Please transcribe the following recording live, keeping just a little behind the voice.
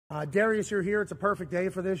Darius, you're here. It's a perfect day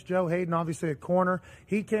for this. Joe Haden, obviously a corner.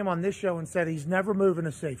 He came on this show and said he's never moving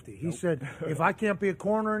a safety. He said, if I can't be a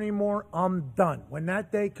corner anymore, I'm done. When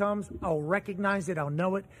that day comes, I'll recognize it. I'll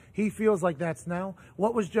know it. He feels like that's now.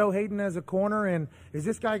 What was Joe Haden as a corner, and is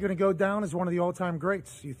this guy going to go down as one of the all-time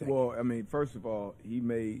greats, you think? Well, I mean, first of all, he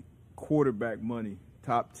made quarterback money,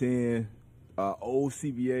 top 10, old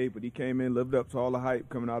CBA, but he came in, lived up to all the hype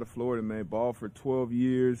coming out of Florida, man. Balled for 12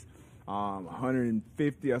 years.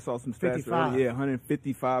 150, I saw some stats earlier. Yeah,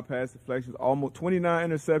 155 pass deflections, almost 29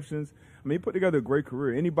 interceptions. I mean, he put together a great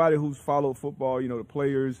career. Anybody who's followed football, you know, the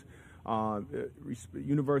players,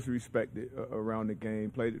 universally respected around the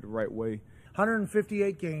game, played it the right way.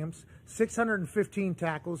 158 games, 615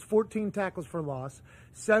 tackles, 14 tackles for loss,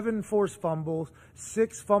 7 forced fumbles,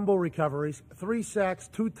 6 fumble recoveries, 3 sacks,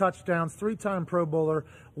 2 touchdowns, 3-time Pro Bowler,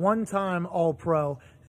 1-time All-Pro.